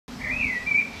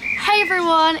Hey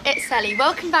everyone, it's Ellie.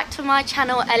 Welcome back to my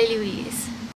channel, Ellie Louise.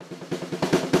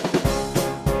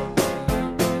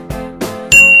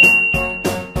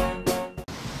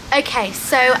 Okay,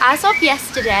 so as of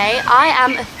yesterday, I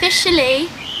am officially,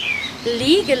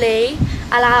 legally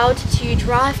allowed to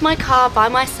drive my car by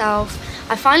myself.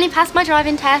 I finally passed my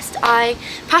driving test. I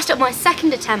passed it on my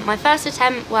second attempt. My first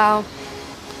attempt, well,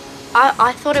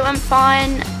 I thought it went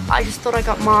fine. I just thought I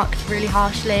got marked really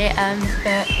harshly,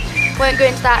 but won't go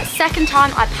into that. Second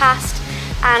time I passed,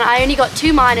 and I only got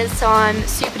 2 minors, so I'm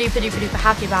super duper duper duper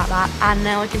happy about that, and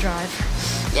now I can drive.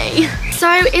 Yay. So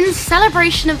in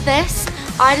celebration of this,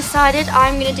 I decided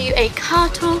I'm gonna do a car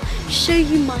tour, show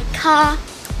you my car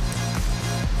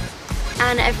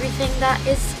and everything that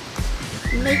is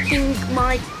making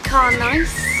my car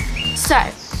nice. So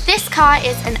this car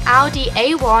is an Audi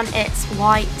A1. It's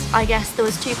white. I guess there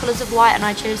was 2 colours of white and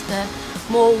I chose the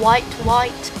more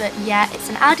white, but yeah, it's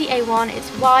an Audi A1. It's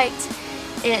white.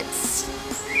 It's,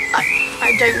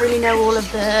 I don't really know all of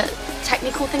the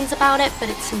technical things about it, but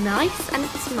it's nice and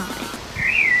it's mine.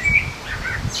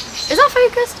 Is that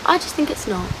focused? I just think it's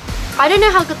not. I don't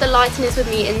know how good the lighting is with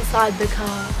me inside the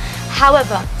car.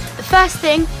 However, the first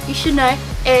thing you should know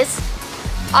is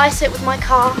I sit with my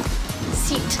car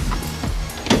seat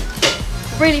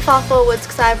really far forwards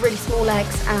because I have really small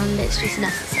legs and it's just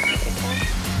necessary. Okay?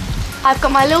 I've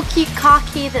got my little cute car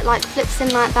key that like flips in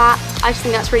like that. I just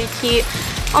think that's really cute.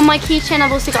 On my keychain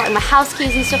I've also got like my house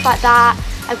keys and stuff like that.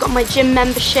 I've got my gym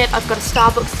membership, I've got a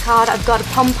Starbucks card, I've got a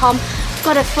pom-pom, I've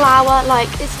got a flower, like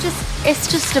it's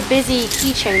just a busy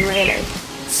keychain really.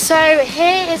 So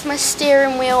here is my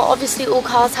steering wheel. Obviously all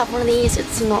cars have one of these,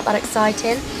 it's not that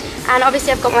exciting. And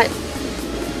obviously I've got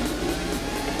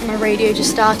my radio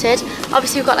just started.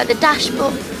 Obviously we've got like the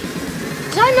dashboard.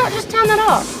 Did I not just turn that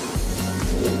off?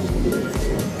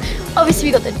 Obviously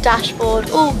we've got the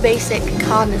dashboard, all basic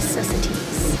car necessities.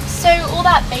 So all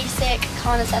that basic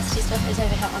car necessity stuff is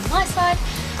over here on my side.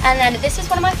 And then this is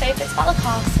one of my favourites about the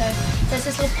car. So there's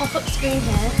this little pop-up screen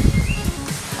here.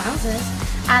 Wowzers.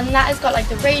 And that has got like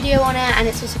the radio on it, and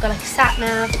it's also got like a sat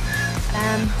nav,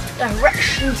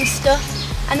 directions and stuff.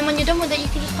 And then when you're done with it, you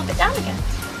can just pop it down again.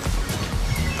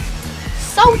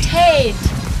 Salted!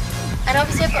 And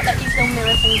obviously I've got like these little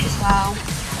mirror things as well. I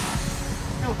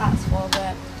don't know what that's for,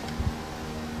 but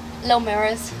little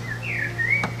mirrors.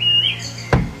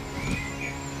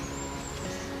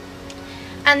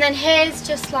 And then here's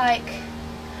just like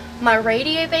my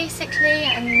radio basically,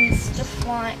 and stuff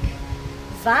like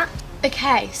that.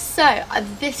 Okay, so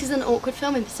this is an awkward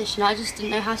filming position. I just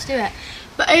didn't know how to do it.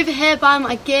 But over here by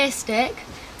my gear stick,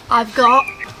 I've got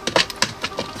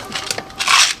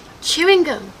chewing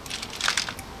gum,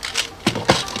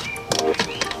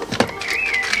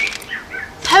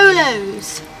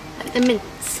 polos, like the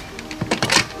mints,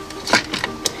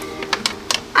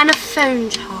 and a phone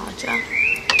charger.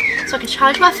 So I can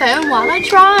charge my phone while I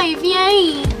drive,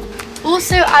 yay!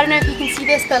 Also, I don't know if you can see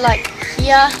this, but like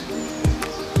here,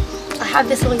 I have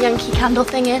this little Yankee candle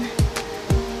thing in.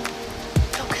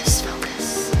 Focus,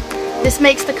 focus. This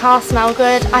makes the car smell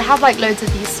good. I have like loads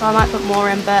of these, so I might put more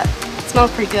in, but it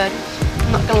smells pretty good.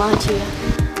 I'm not gonna lie to you.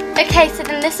 Okay, so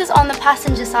then this is on the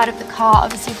passenger side of the car.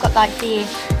 Obviously you've got like the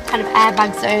kind of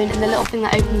airbag zone and the little thing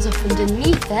that opens up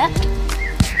underneath it.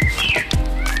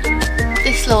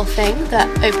 This little thing that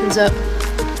opens up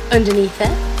underneath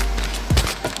it.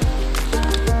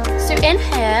 So in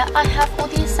here I have all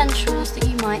the essentials that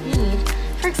you might need.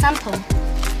 For example,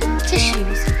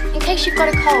 tissues in case you've got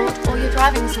a cold or you're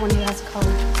driving someone who has a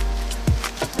cold.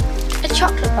 A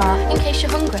chocolate bar in case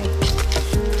you're hungry.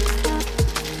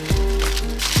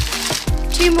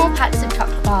 2 more packs of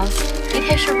chocolate bars in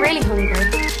case you're really hungry.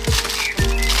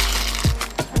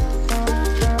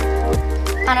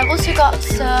 And I've also got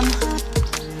some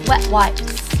wet wipes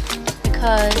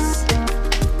because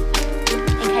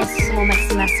in case someone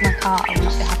makes a mess in my car, I will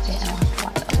not be happy and I'll have to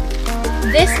wipe it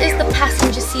up. This is the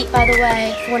passenger seat, by the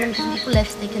way, for when people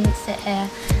lift they can sit here.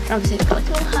 And obviously it's got like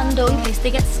a little handle in case they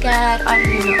get scared. I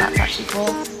don't know what that's actually for.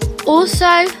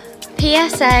 Also,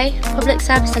 PSA, public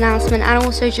service announcement, and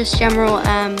also just general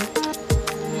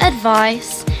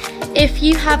advice. If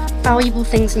you have valuable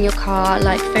things in your car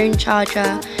like phone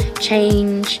charger,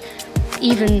 change,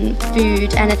 even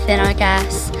food, anything I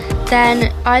guess,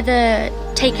 then either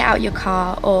take it out of your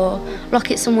car or lock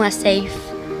it somewhere safe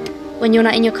when you're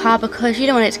not in your car because you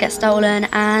don't want it to get stolen.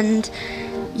 And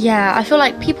yeah, I feel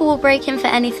like people will break in for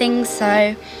anything,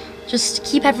 so just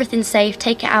keep everything safe,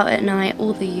 take it out at night,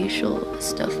 all the usual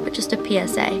stuff. But just a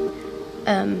PSA,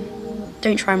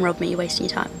 don't try and rob me, you're wasting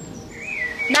your time.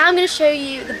 Now I'm going to show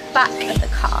you the back of the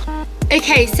car.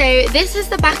 Okay, so this is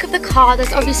the back of the car.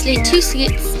 There's obviously 2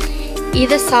 seats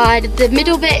either side. The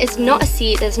middle bit is not a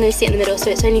seat, there's no seat in the middle, so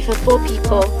it's only for 4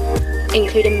 people,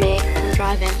 including me when I'm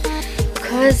driving,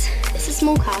 because it's a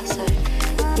small car, so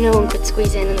no one could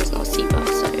squeeze in, and there's not a seat bar,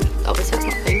 so obviously that's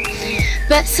not a thing.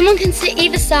 But someone can sit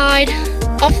either side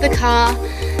of the car,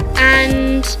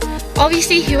 and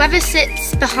obviously whoever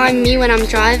sits behind me when I'm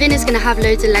driving is going to have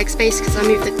loads of leg space because I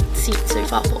move the seat so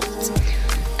far forwards.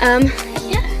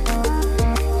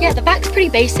 Yeah, the back's pretty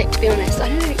basic, to be honest. I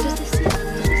don't know, does this seat? No,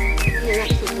 that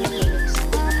doesn't come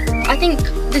forwards. I think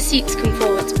the seats come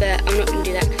forwards, but I'm not going to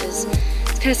do that because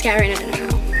it's kind of scary and I don't know how.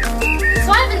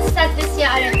 So I haven't said this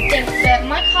yet, I don't think, but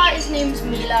my car is named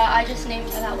Mila. I just named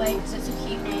her that way because it's a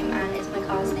cute name and it's my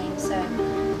car's name, so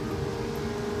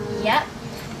yep.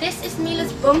 This is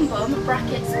Mila's bum bum,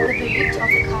 brackets the boot of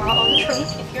the car, or the trunk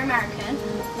if you're American,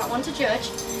 not one to judge.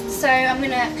 So I'm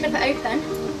going to clip it open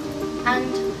and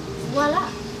voila.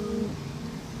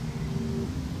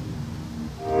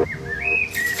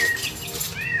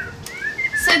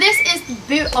 So this is the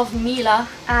boot of Mila,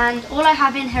 and all I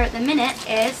have in here at the minute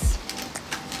is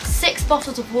 6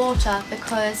 bottles of water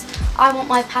because I want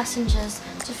my passengers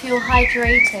to feel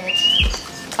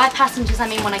hydrated. By passengers I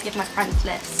mean when I give my friends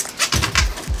lists.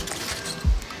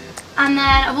 And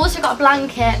then I've also got a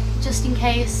blanket just in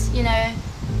case, you know,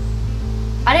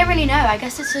 I don't really know, I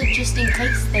guess it's a just in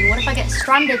case thing. What if I get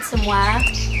stranded somewhere,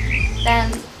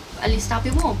 then at least I'll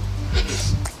be warm.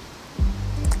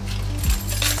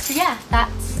 So yeah,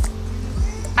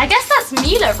 I guess that's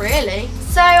Mila really.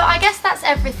 So I guess that's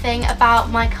everything about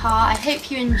my car. I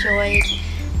hope you enjoyed.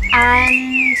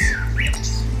 And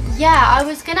yeah, I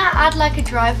was gonna add like a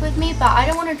drive with me, but I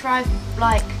don't want to drive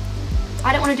like,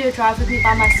 I don't want to do a drive with me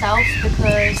by myself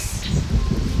because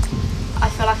I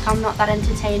feel like I'm not that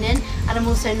entertaining, and I'm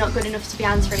also not good enough to be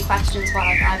answering questions while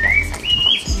I drive it because I need to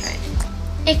concentrate.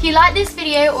 If you liked this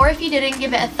video, or if you didn't,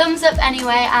 give it a thumbs up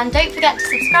anyway, and don't forget to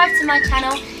subscribe to my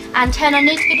channel and turn on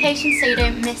notifications so you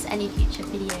don't miss any future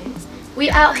videos.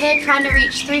 We're out here trying to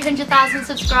reach 300,000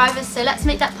 subscribers, so let's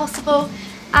make that possible,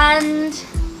 and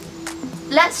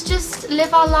let's just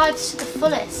live our lives to the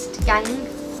fullest, gang.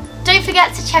 Don't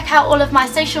forget to check out all of my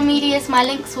social medias. My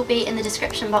links will be in the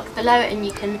description box below, and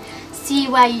you can see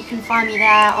where you can find me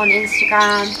there on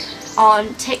Instagram,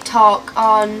 on TikTok,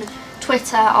 on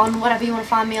Twitter, on whatever you want to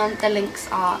find me on. The links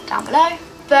are down below.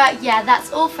 But yeah,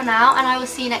 that's all for now, and I will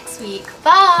see you next week.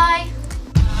 Bye!